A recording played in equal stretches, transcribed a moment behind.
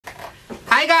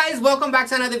Hi guys, welcome back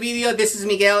to another video. This is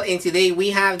Miguel, and today we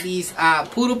have these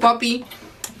Poodle puppy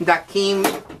that came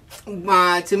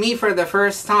to me for the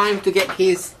first time to get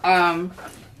his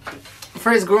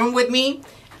first groom with me,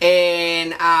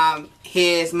 and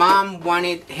his mom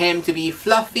wanted him to be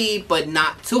fluffy but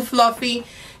not too fluffy.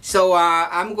 So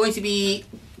I'm going to be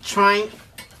trying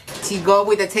to go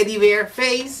with a teddy bear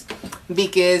face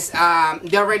because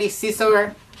they already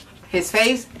scissor his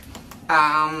face.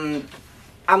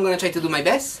 I'm gonna try to do my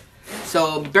best,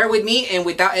 so bear with me, and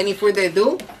without any further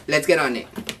ado, let's get on it.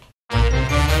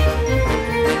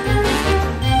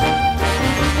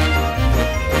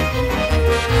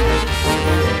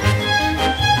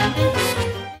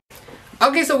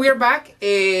 Okay, so we're back,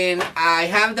 and I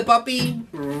have the puppy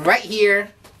right here.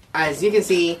 As you can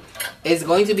see, it's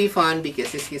going to be fun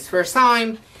because it's his first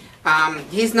time.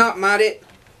 He's not matted.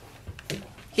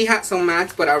 He had some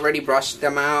mats, but I already brushed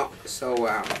them out. So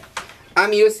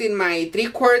I'm using my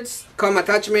 3/4 comb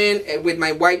attachment with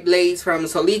my white blades from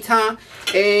Solita,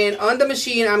 and on the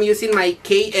machine I'm using my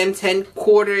KM10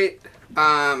 quarter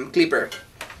clipper.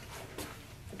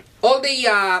 All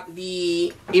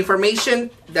the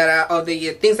information that of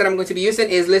the things that I'm going to be using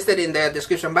is listed in the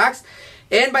description box.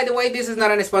 And by the way, this is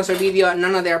not a sponsored video.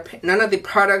 None of the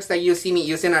products that you see me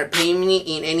using are paying me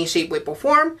in any shape, way, or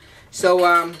form. So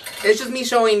it's just me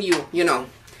showing you,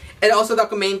 and also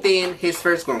documenting his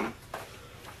first groom.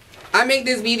 I make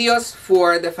these videos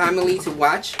for the family to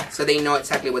watch, so they know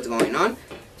exactly what's going on.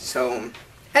 So,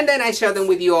 and then I share them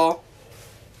with you all.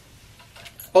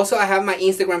 Also, I have my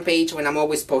Instagram page when I'm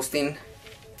always posting.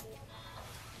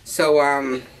 So,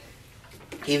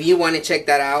 if you want to check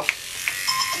that out.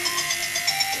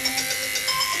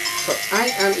 So, I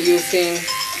am using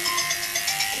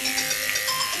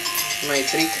my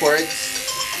 3/4.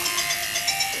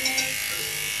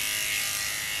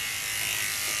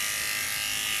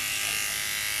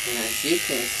 And as you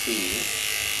can see,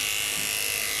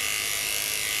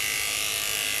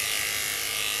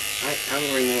 I am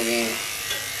removing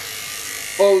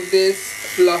all this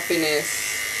fluffiness.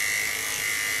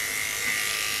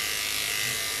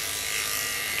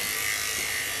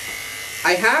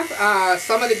 I have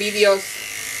some of the videos,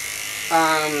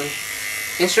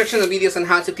 instructional videos on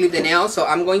how to clip the nail, so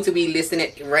I'm going to be listing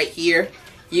it right here.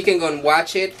 You can go and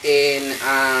watch it, and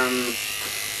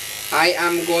I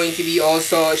am going to be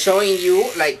also showing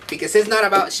you, because it's not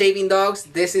about shaving dogs.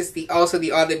 This is also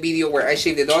the other video where I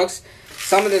shave the dogs.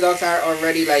 Some of the dogs are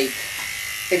already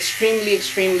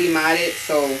extremely matted,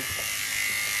 so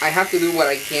I have to do what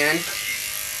I can.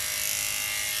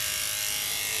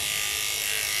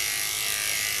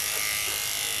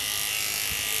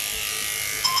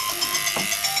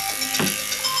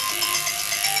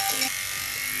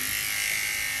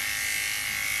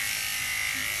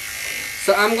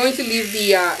 So I'm going to leave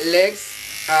the legs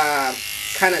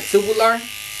kind of tubular.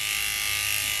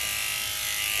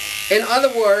 In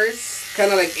other words,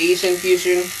 kind of like Asian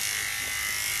fusion.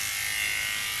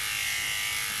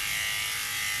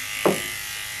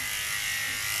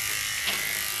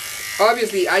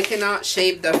 Obviously, I cannot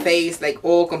shape the face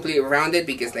all completely rounded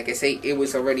because, like I say, it's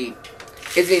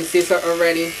been scissored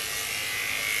already.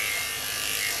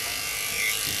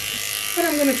 But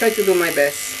I'm gonna try to do my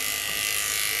best.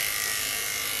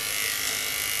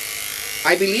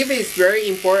 I believe it's very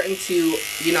important to,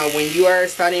 when you are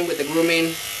starting with the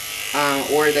grooming,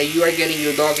 or that you are getting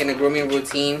your dog in a grooming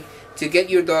routine, to get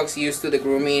your dogs used to the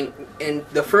grooming. And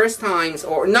the first times,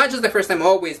 or not just the first time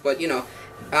always, but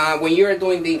when you are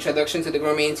doing the introduction to the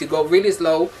grooming, to go really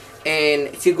slow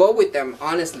and to go with them,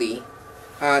 honestly.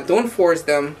 Don't force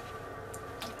them.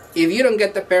 If you don't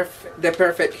get the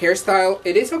perfect hairstyle,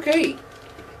 it is okay.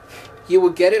 You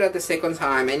will get it at the second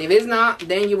time, and if it's not,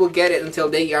 then you will get it until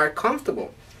they are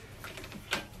comfortable.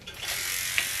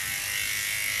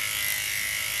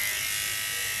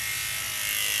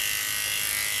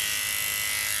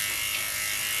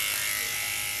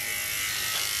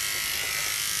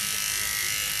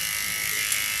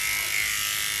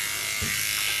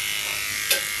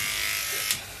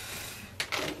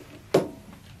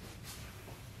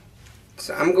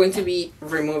 So I'm going to be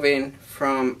removing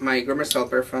from my groomer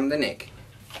scalper from the neck,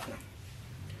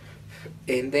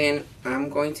 and then I'm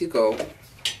going to go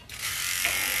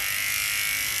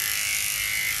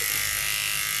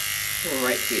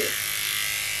right here.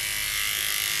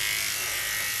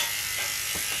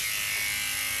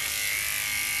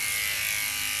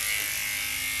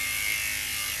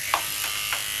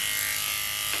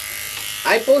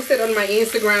 I posted on my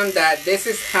Instagram that this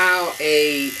is how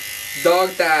a dog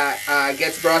that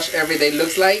gets brushed every day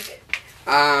looks like.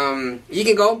 You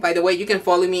can go, by the way, you can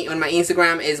follow me on my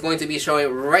Instagram. It's going to be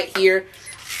showing right here.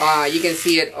 You can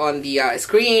see it on the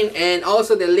screen, and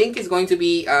also the link is going to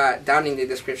be down in the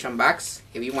description box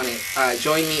if you want to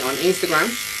join me on Instagram.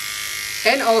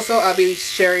 And also I'll be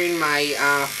sharing my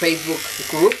Facebook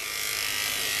group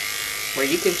where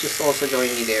you can just also join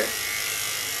me there.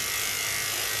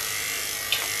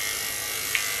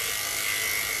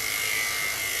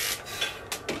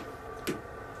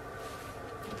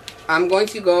 I'm going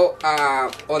to go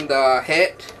on the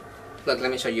head. Look, let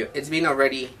me show you. It's been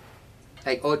already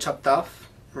like all chopped off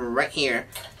right here.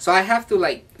 So I have to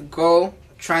like go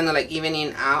trying to like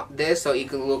evening out this so it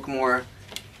can look more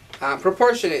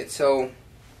proportionate. So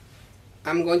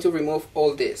I'm going to remove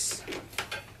all this.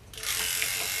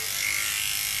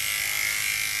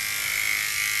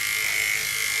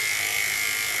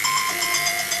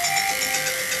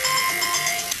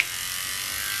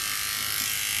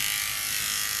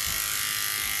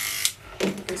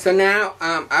 So now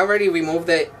I already removed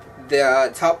the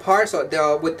top part. So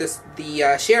with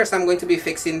the shears, I'm going to be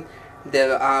fixing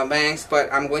the bangs,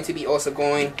 but I'm going to be also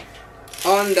going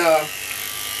on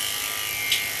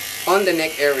the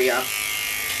neck area,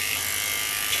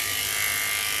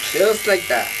 just like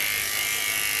that.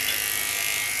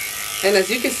 And as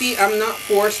you can see, I'm not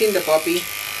forcing the puppy,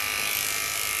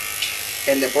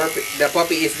 and the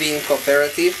puppy is being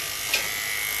cooperative.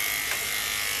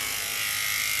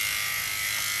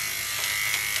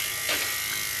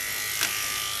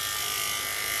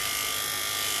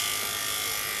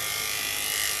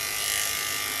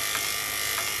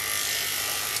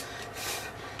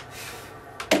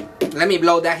 Let me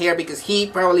blow that hair because he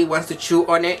probably wants to chew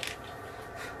on it.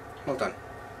 Hold on.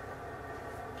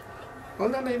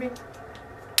 Hold on, baby.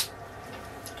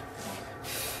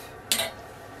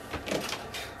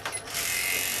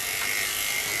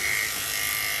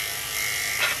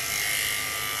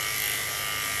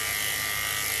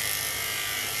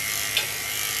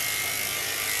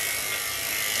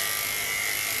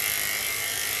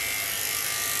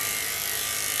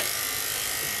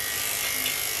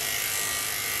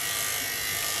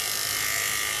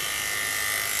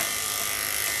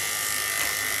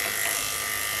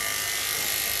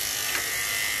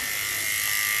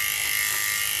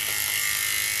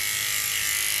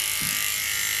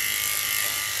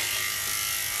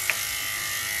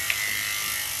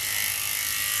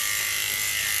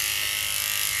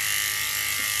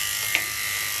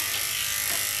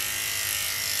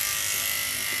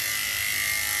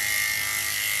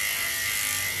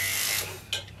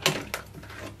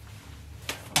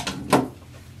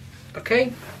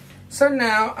 Okay, so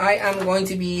now I am going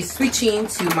to be switching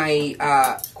to my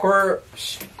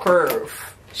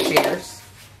curve shears,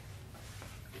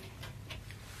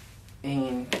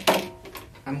 and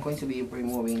I'm going to be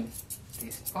removing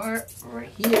this part right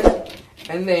here,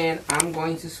 and then I'm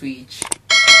going to switch.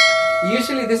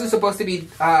 Usually this is supposed to be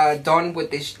done with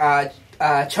the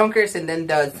chunkers and then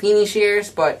the thinning shears,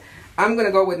 but I'm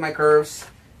gonna go with my curves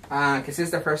because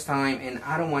it's the first time and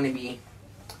I don't want to be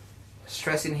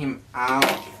stressing him out,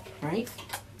 right?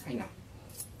 I know.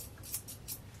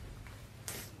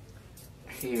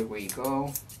 Here we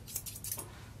go.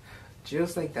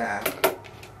 Just like that.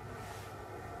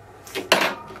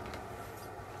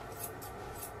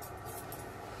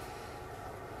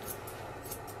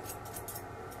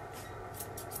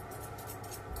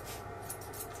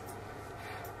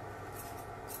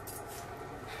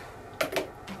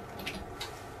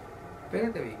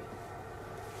 Espérate, baby.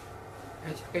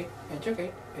 It's okay, it's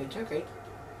okay, it's okay.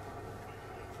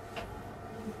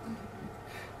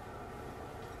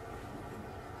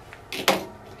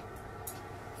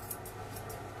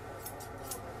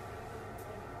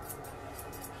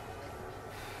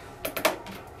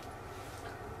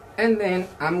 And then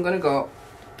I'm gonna go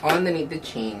underneath the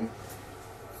chin,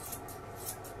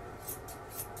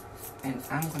 and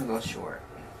I'm gonna go short.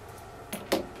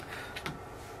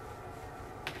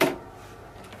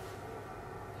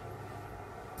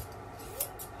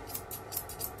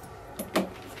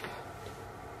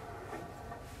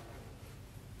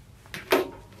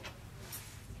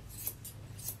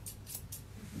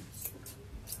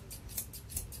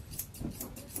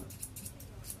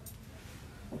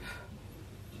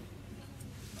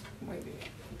 Maybe.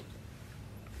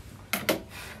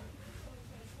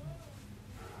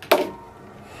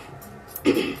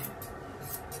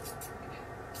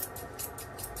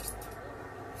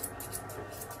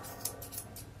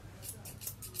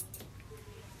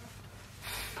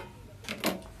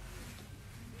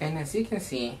 And as you can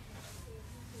see,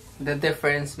 the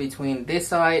difference between this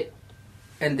side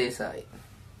and this side.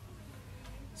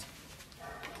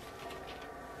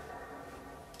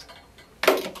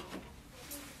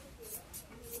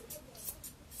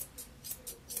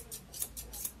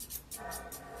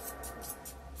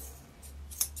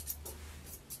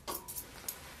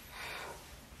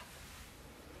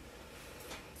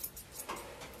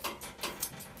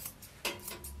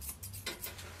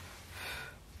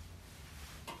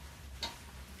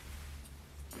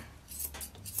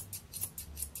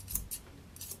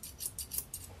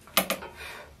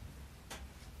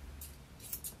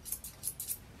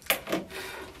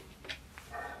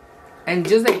 And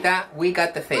just like that, we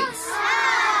got the face.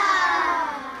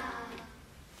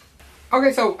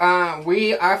 Okay, so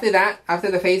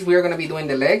after the face, we are gonna be doing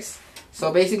the legs.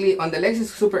 So basically, on the legs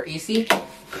is super easy.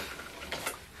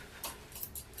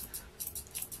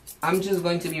 I'm just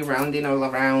going to be rounding all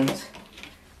around,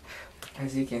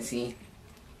 as you can see.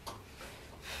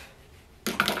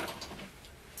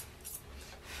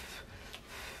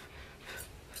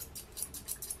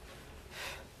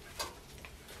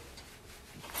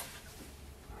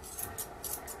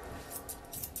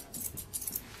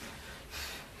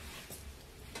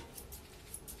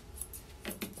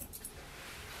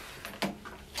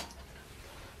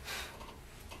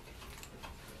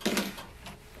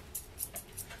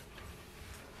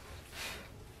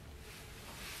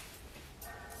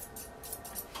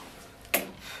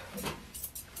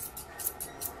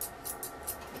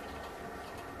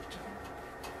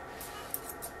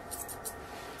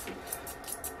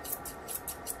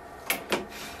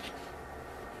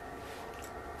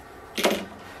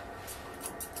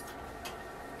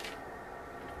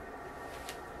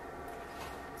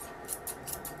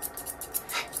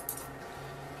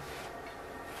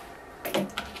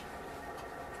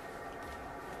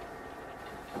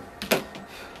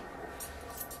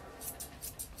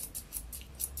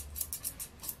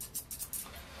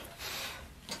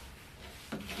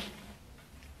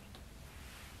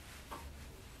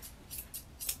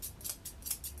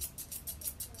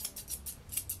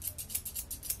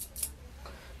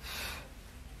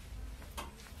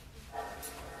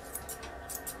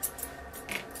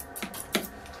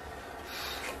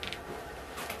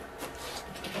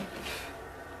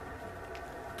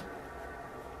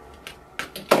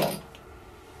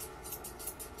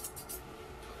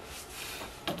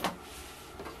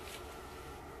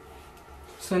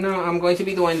 So now I'm going to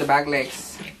be doing the back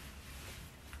legs.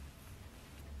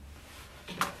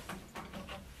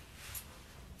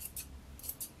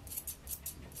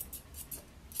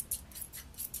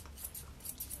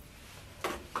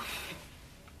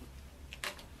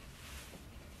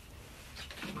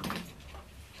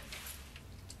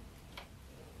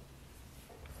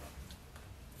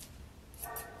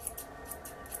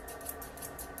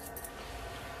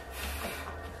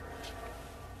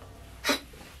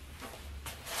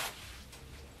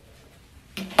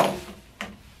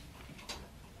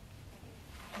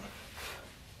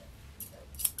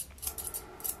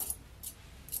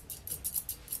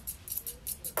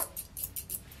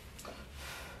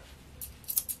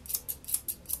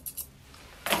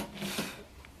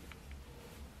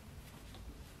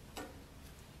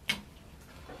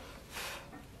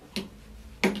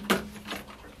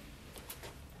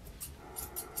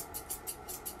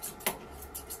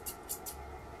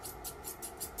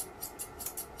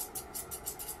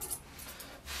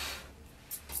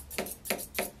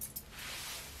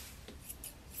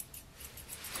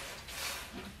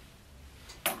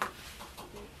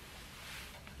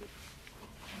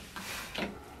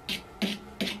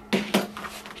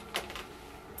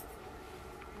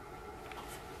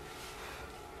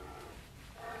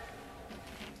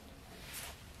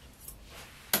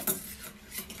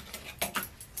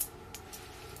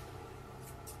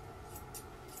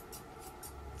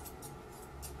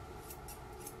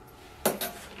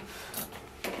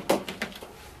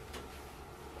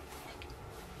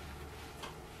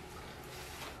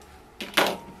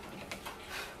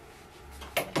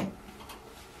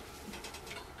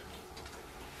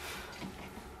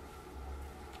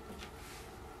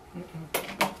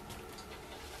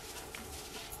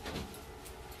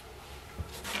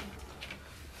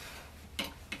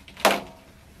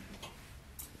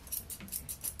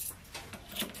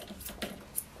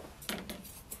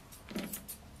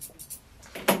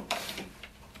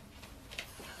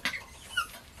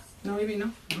 No, maybe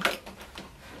no.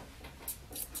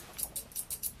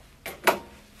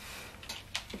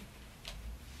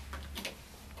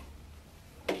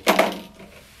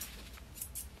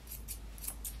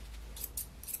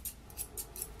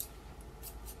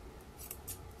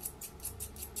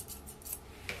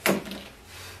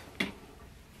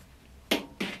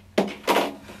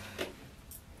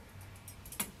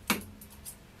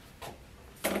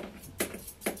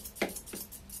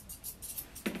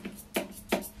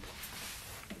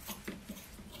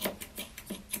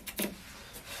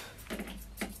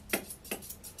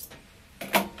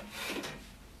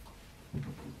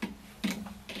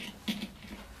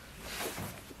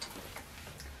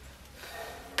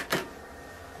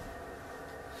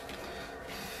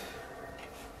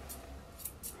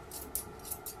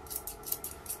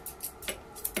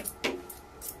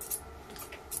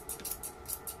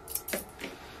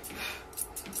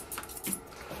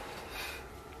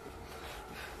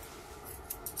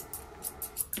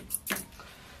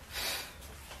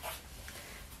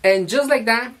 And just like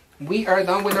that, we are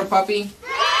done with our puppy.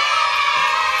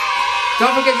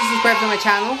 Don't forget to subscribe to my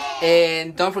channel,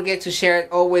 and don't forget to share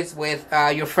it always with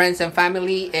your friends and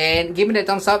family, and give me the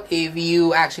thumbs up if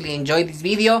you actually enjoyed this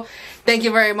video. Thank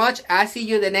you very much. I'll see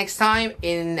you the next time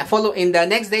in the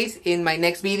next days in my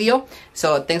next video.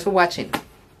 So thanks for watching.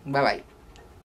 Bye bye.